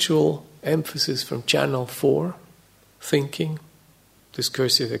habitual emphasis from channel 4, thinking,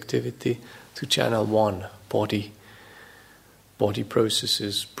 discursive activity, to channel 1, body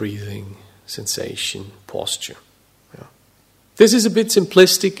processes, breathing, sensation, posture. Yeah. This is a bit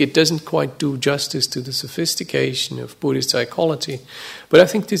simplistic. It doesn't quite do justice to the sophistication of Buddhist psychology, but I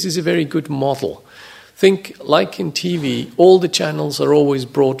think this is a very good model. Think, like in TV, all the channels are always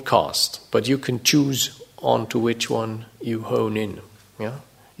broadcast, but you can choose onto which one you hone in. Yeah?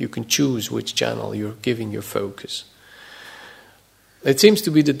 You can choose which channel you're giving your focus. It seems to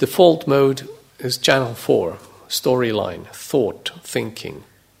be the default mode is channel 4, storyline, thought, thinking,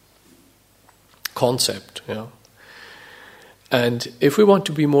 concept. Yeah? And if we want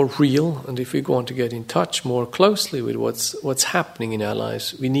to be more real, and if we want to get in touch more closely with what's happening in our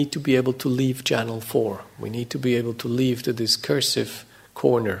lives, we need to be able to leave channel 4. We need to be able to leave the discursive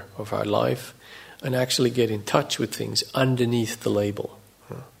corner of our life and actually get in touch with things underneath the label.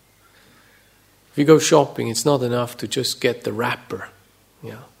 If you go shopping, it's not enough to just get the wrapper,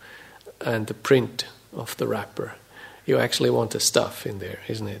 and the print of the wrapper. You actually want the stuff in there,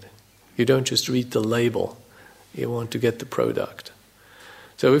 isn't it? You don't just read the label. You want to get the product.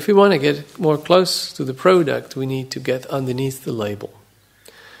 So if we want to get more close to the product, we need to get underneath the label.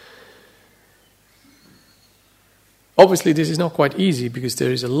 Obviously, this is not quite easy because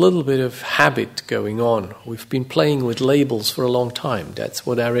there is a little bit of habit going on. We've been playing with labels for a long time. That's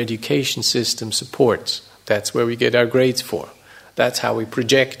what our education system supports. That's where we get our grades for. That's how we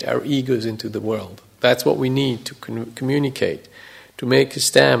project our egos into the world. That's what we need to communicate, to make a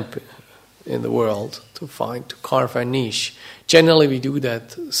stamp in the world, to carve our niche. Generally, we do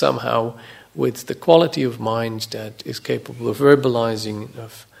that somehow with the quality of mind that is capable of verbalizing,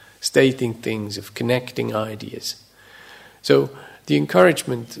 of stating things, of connecting ideas. So the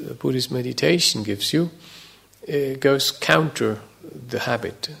encouragement Buddhist meditation gives you, it goes counter the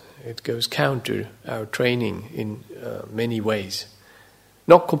habit. It goes counter our training in many ways.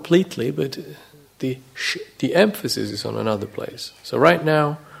 Not completely, but the emphasis is on another place. So right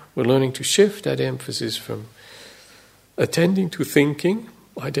now, we're learning to shift that emphasis from attending to thinking,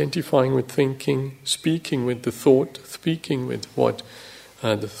 identifying with thinking, speaking with the thought, speaking with what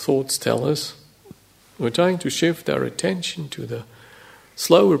the thoughts tell us. We're trying to shift our attention to the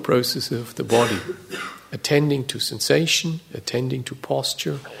slower processes of the body, attending to sensation, attending to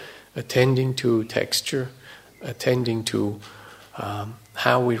posture, attending to texture, attending to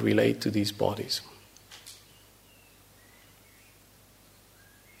how we relate to these bodies.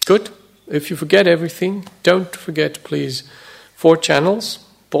 Good. If you forget everything, don't forget, please, 4 channels: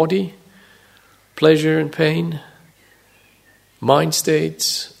 body, pleasure and pain, mind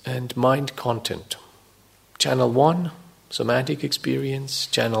states, and mind content. Channel 1, somatic experience.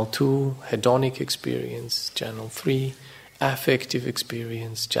 Channel 2, hedonic experience. Channel 3, affective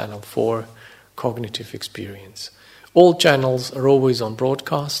experience. Channel 4, cognitive experience. All channels are always on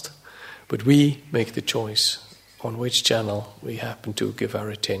broadcast, but we make the choice on which channel we happen to give our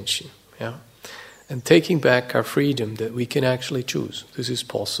attention. Yeah? And taking back our freedom that we can actually choose. This is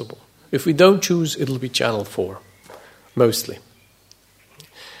possible. If we don't choose, it'll be channel 4, mostly.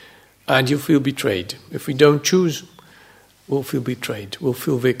 And you'll feel betrayed. If we don't choose, we'll feel betrayed. We'll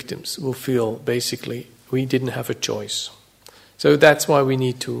feel victims. We'll feel, basically, we didn't have a choice. So that's why we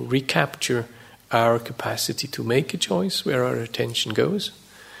need to recapture our capacity to make a choice, where our attention goes,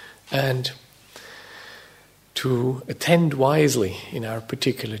 and to attend wisely in our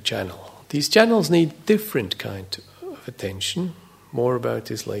particular channel. These channels need different kind of attention. More about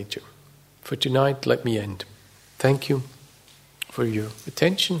this later. For tonight, let me end. Thank you for your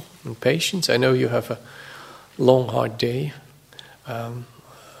attention and patience. I know you have a long, hard day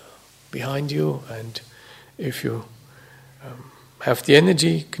behind you, and if you have the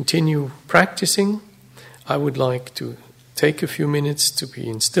energy, continue practicing. I would like to take a few minutes to be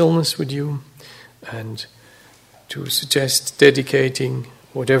in stillness with you and to suggest dedicating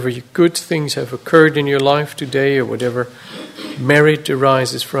whatever good things have occurred in your life today, or whatever merit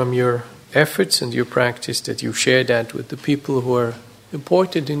arises from your efforts and your practice, that you share that with the people who are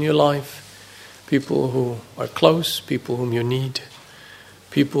important in your life, people who are close, people whom you need,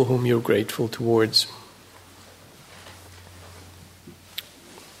 people whom you're grateful towards.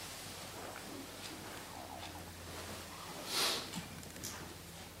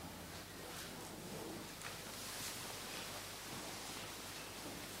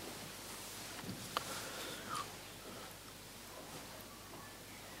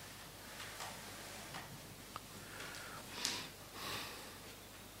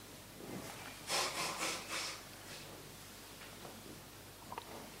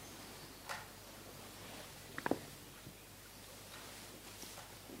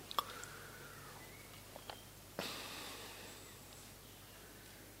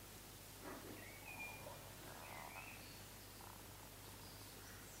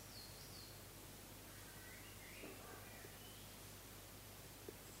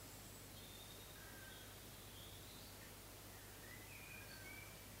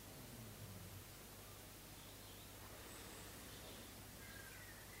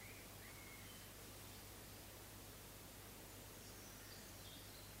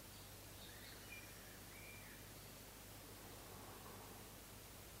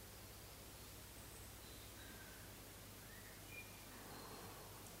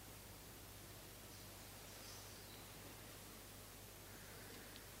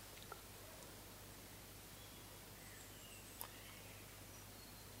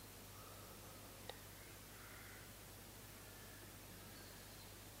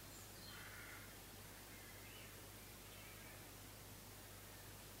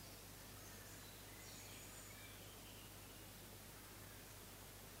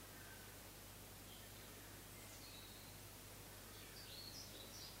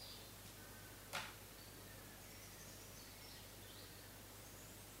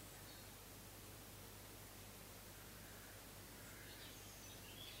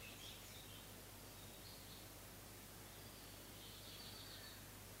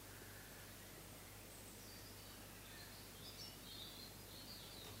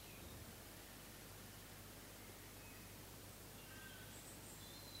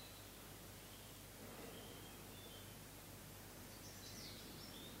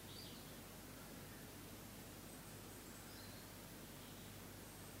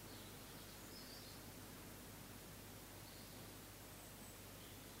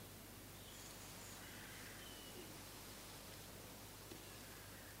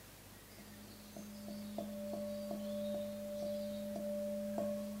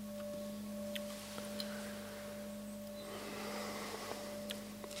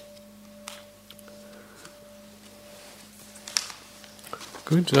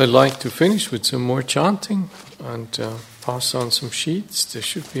 Good. I'd like to finish with some more chanting and pass on some sheets. There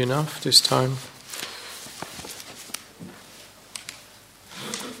should be enough this time.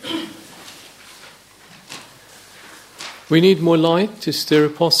 We need more light. Is there a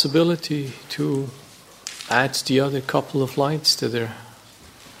possibility to add the other couple of lights that are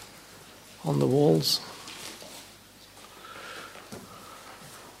on the walls?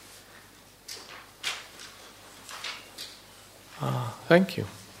 Thank you.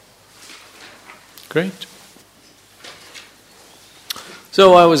 Great.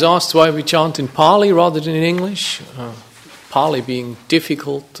 So I was asked why we chant in Pali rather than in English. Pali being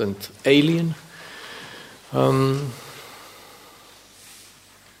difficult and alien. The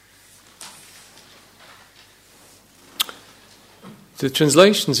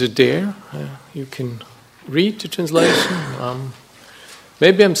translations are there. You can read the translation.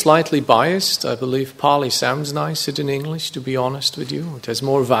 Maybe I'm slightly biased. I believe Pali sounds nicer than English, to be honest with you. It has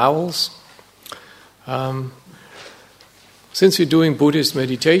more vowels. Since we're doing Buddhist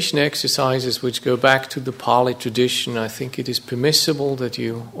meditation exercises which go back to the Pali tradition, I think it is permissible that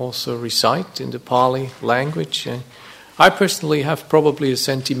you also recite in the Pali language. I personally have probably a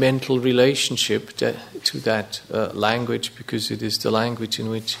sentimental relationship to that language because it is the language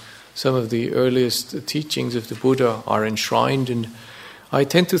in which some of the earliest teachings of the Buddha are enshrined, and I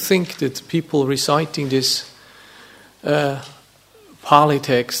tend to think that people reciting this Pali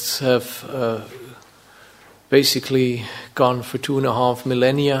texts have basically gone for 2.5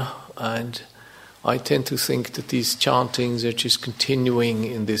 millennia, and I tend to think that these chantings are just continuing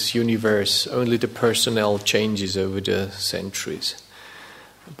in this universe. Only the personnel changes over the centuries,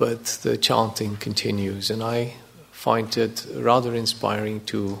 but the chanting continues, and I find it rather inspiring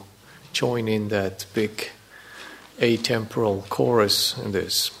to join in that big atemporal chorus in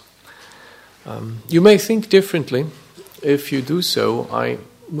this. You may think differently. If you do so, I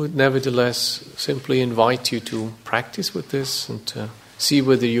would nevertheless simply invite you to practice with this and see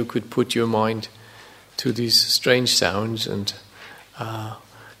whether you could put your mind to these strange sounds and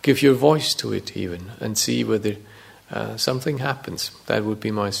give your voice to it even, and see whether something happens. That would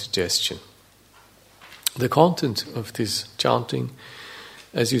be my suggestion. The content of this chanting,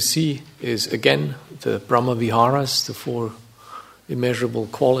 as you see, is again the Brahma Viharas, the 4 immeasurable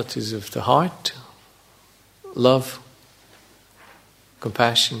qualities of the heart: love,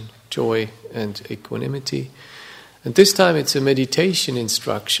 compassion, joy, and equanimity. And this time it's a meditation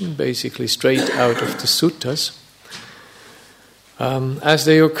instruction, basically straight out of the suttas, as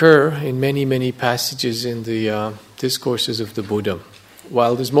they occur in many, many passages in the discourses of the Buddha.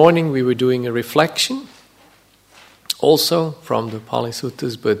 While this morning we were doing a reflection, also from the Pali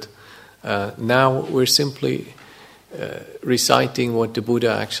Suttas, but now we're simply reciting what the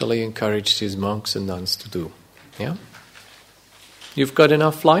Buddha actually encouraged his monks and nuns to do. Yeah? You've got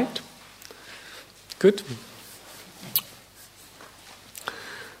enough light? Good.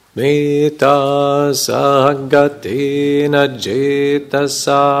 Metta saggatena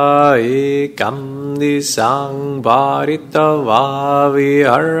jetasa ekam disang bharitava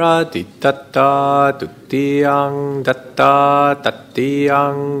viharati tatta tuttiyang tatta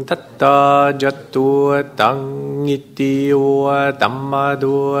tattiyang tatta jatuatang itiyo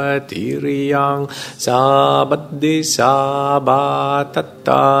tammadua tiriyang sabaddi sabha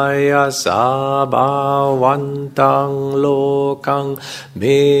tattaya sabhavantang lokang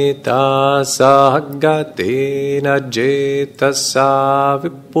Metta saggatena jetasa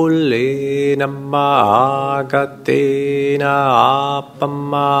vipullena magatena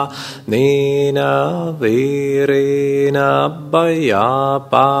appamma nena virena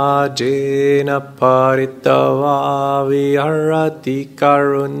bhayapajena paritava viharati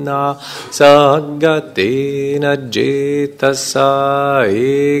karuna saggatena jetasa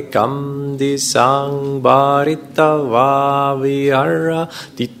ekam disang bharitava vihara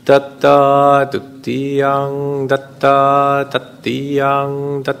Tittata tuttiyang tatta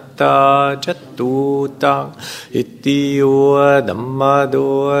tattiyang tatta jatutang itiyo dhammado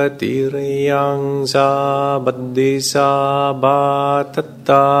tiriyang sabaddi sabha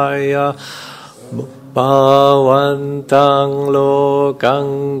tattaya Bhavantang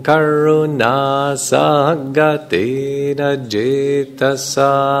lokang karuna saggatena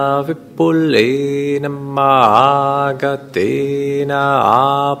jetasa vipullena magatena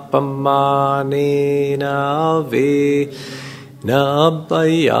appamanena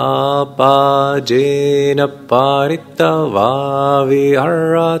Nabhayapajena paritava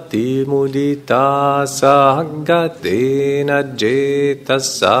viharati mudita saggatena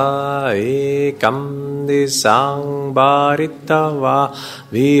jetasa ekam disang bharitava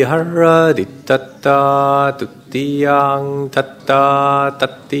viharati tatta tuttiyang tatta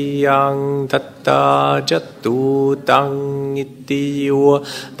tattiyang tatta jatutang itiyo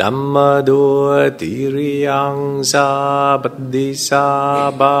dhammado tiriyang sabaddi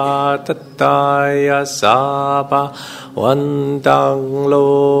sabha tattaya sabha vantang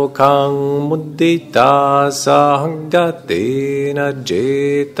lokang mudita saggatena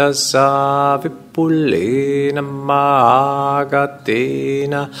jetasa vipullena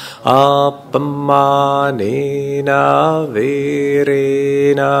magatena appamanena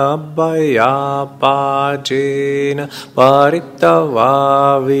virena bhayapajena paritava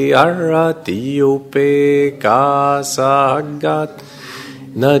viharati upeka saggat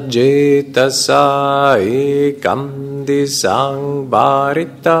Najetasa ekam disang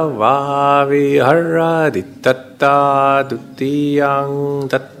bharitava viharati tatta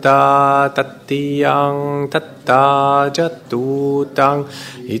tuttiyang tatta tattiyang tatta jatutang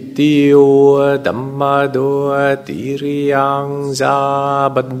itiyo dhammado tiriyang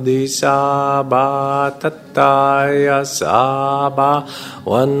sabaddi sabha tattaya sabha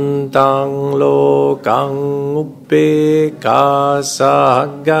vantang lokang upeka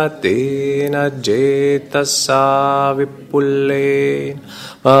saggatena jetasa vipullena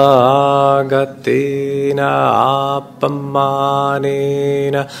magatena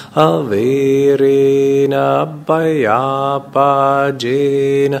appamanena avirena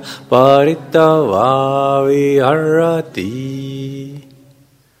bhayapajena paritava viharati